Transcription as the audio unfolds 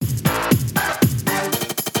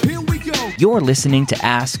You're listening to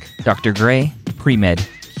Ask Dr. Gray Pre-Med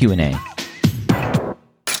Q&A.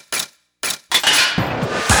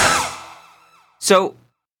 So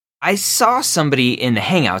I saw somebody in the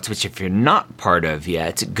Hangouts, which if you're not part of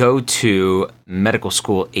yet, go to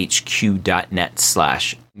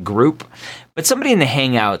medicalschoolhq.net/group. But somebody in the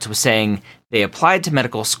Hangouts was saying they applied to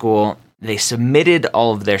medical school, they submitted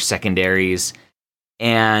all of their secondaries,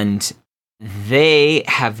 and they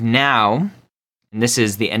have now, and this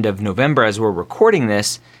is the end of November as we're recording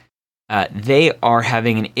this, they are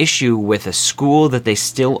having an issue with a school that they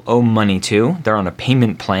still owe money to. They're on a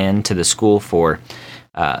payment plan to the school for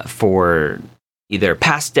either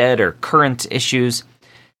past debt or current issues,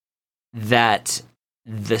 that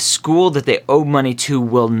the school that they owe money to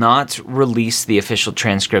will not release the official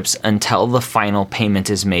transcripts until the final payment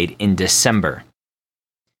is made in December.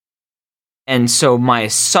 And so my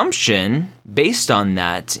assumption, based on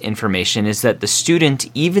that information, is that the student,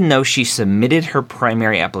 even though she submitted her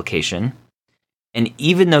primary application, and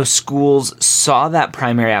even though schools saw that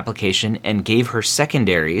primary application and gave her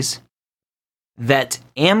secondaries, that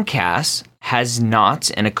AMCAS has not,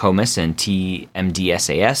 and AACOMAS and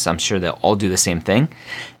TMDSAS, I'm sure they'll all do the same thing,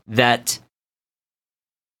 that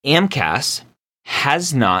AMCAS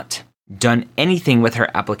has not done anything with her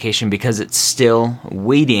application because it's still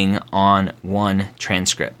waiting on one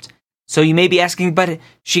transcript. So you may be asking, but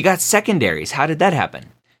she got secondaries. How did that happen?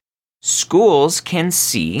 Schools can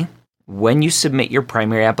see when you submit your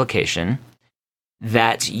primary application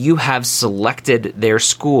that you have selected their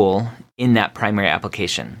school in that primary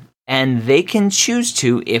application. And they can choose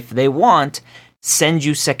to, if they want, send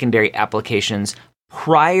you secondary applications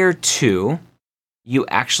prior to you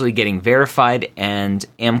actually getting verified and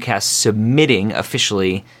AMCAS submitting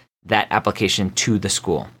officially that application to the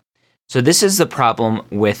school. So this is the problem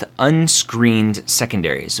with unscreened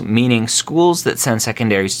secondaries, meaning schools that send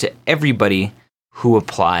secondaries to everybody who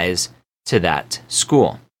applies to that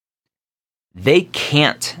school. They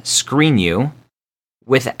can't screen you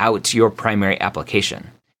without your primary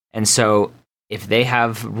application. And so if they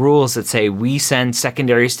have rules that say we send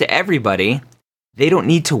secondaries to everybody, they don't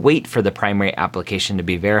need to wait for the primary application to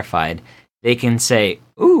be verified. They can say,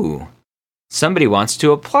 ooh, somebody wants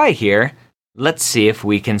to apply here. Let's see if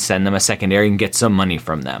we can send them a secondary and get some money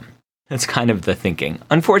from them. That's kind of the thinking,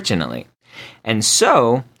 unfortunately. And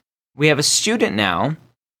so we have a student now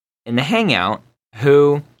in the Hangout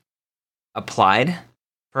who applied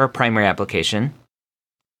for a primary application,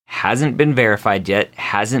 hasn't been verified yet,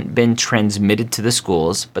 hasn't been transmitted to the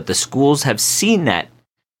schools, but the schools have seen that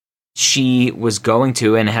she was going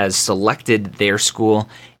to and has selected their school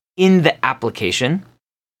in the application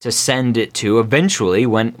to send it to eventually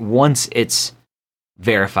once it's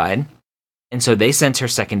verified. And so they sent her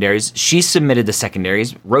secondaries. She submitted the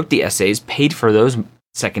secondaries, wrote the essays, paid for those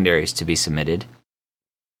secondaries to be submitted.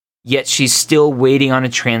 Yet she's still waiting on a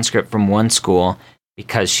transcript from one school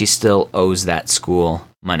because she still owes that school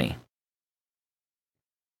money.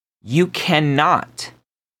 You cannot,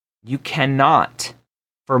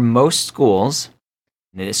 for most schools,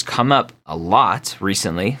 and it has come up a lot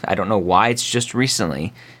recently, I don't know why it's just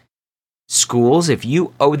recently, schools, if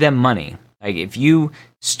you owe them money, like if you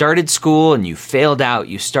started school and you failed out,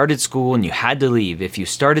 you started school and you had to leave, if you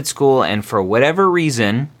started school and for whatever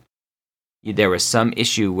reason, there was some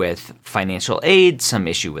issue with financial aid, some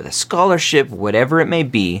issue with a scholarship, whatever it may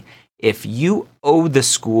be, if you owe the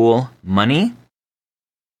school money,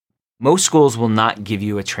 most schools will not give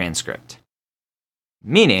you a transcript.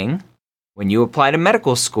 Meaning, when you apply to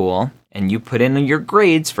medical school and you put in your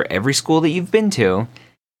grades for every school that you've been to,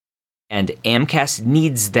 and AMCAS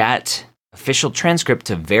needs that official transcript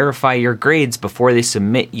to verify your grades before they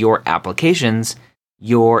submit your applications,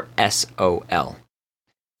 you're SOL.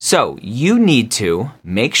 So you need to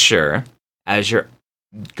make sure, as you're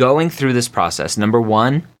going through this process, number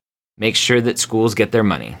one, make sure that schools get their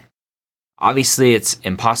money. Obviously, it's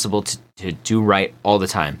impossible to do right all the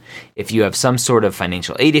time. If you have some sort of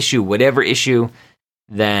financial aid issue, whatever issue,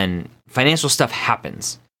 then financial stuff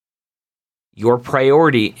happens. Your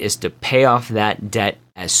priority is to pay off that debt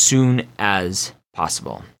as soon as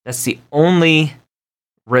possible. That's the only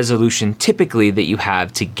resolution typically that you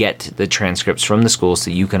have to get the transcripts from the school so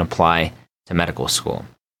you can apply to medical school.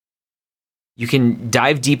 You can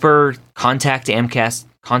dive deeper, contact AMCAS,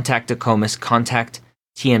 contact AACOMAS, contact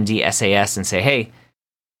TMDSAS and say, hey,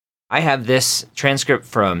 I have this transcript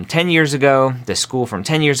from 10 years ago, this school from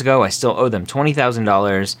 10 years ago, I still owe them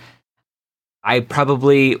 $20,000. I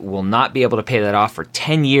probably will not be able to pay that off for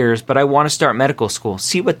 10 years, but I want to start medical school.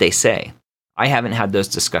 See what they say. I haven't had those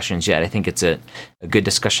discussions yet. I think it's a good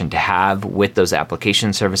discussion to have with those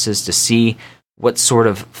application services to see what sort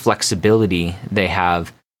of flexibility they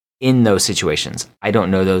have in those situations. I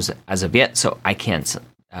don't know those as of yet, so I can't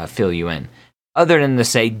fill you in. Other than to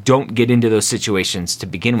say, don't get into those situations to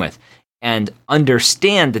begin with, and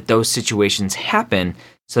understand that those situations happen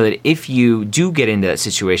so that if you do get into that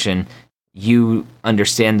situation, you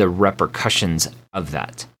understand the repercussions of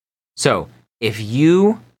that. So if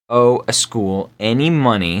you owe a school any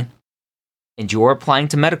money and you're applying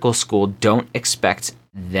to medical school, don't expect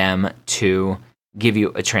them to give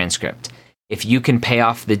you a transcript. If you can pay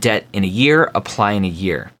off the debt in a year, apply in a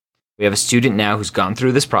year. We have a student now who's gone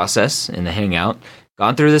through this process in the Hangout,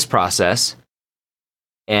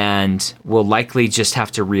 and will likely just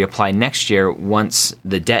have to reapply next year once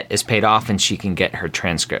the debt is paid off and she can get her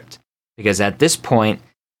transcript. Because at this point,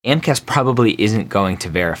 AMCAS probably isn't going to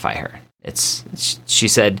verify her. She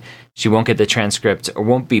said she won't get the transcript or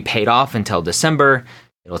won't be paid off until December.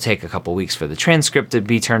 It'll take a couple weeks for the transcript to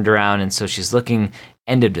be turned around, and so she's looking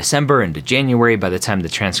end of December into January by the time the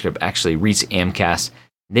transcript actually reaches AMCAS.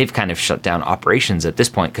 They've kind of shut down operations at this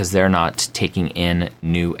point because they're not taking in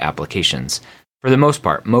new applications. For the most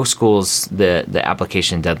part, most schools, the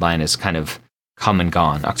application deadline is kind of come and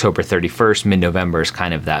gone. October 31st, mid-November is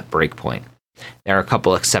kind of that break point. There are a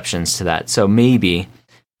couple exceptions to that, so maybe,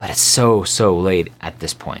 but it's so late at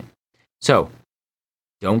this point. So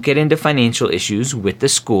don't get into financial issues with the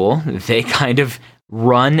school. They kind of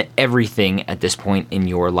run everything at this point in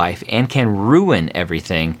your life and can ruin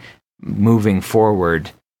everything moving forward,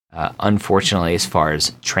 unfortunately, as far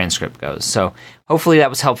as transcript goes. So hopefully that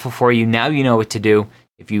was helpful for you. Now you know what to do.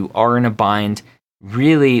 If you are in a bind,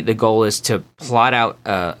 really the goal is to plot out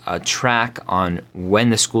a track on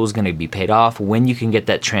when the school is going to be paid off, when you can get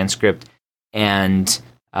that transcript, and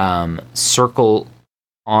circle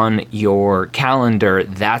on your calendar,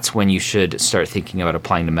 that's when you should start thinking about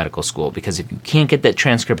applying to medical school. Because if you can't get that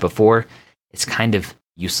transcript before, it's kind of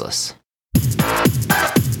useless.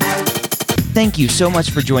 Thank you so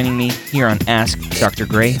much for joining me here on Ask Dr.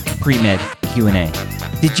 Gray Pre-Med Q&A.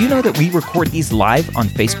 Did you know that we record these live on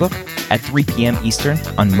Facebook at 3 p.m. Eastern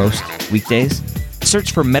on most weekdays?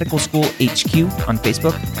 Search for Medical School HQ on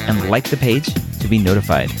Facebook and like the page to be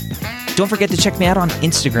notified. Don't forget to check me out on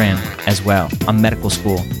Instagram as well, on Medical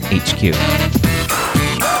School HQ.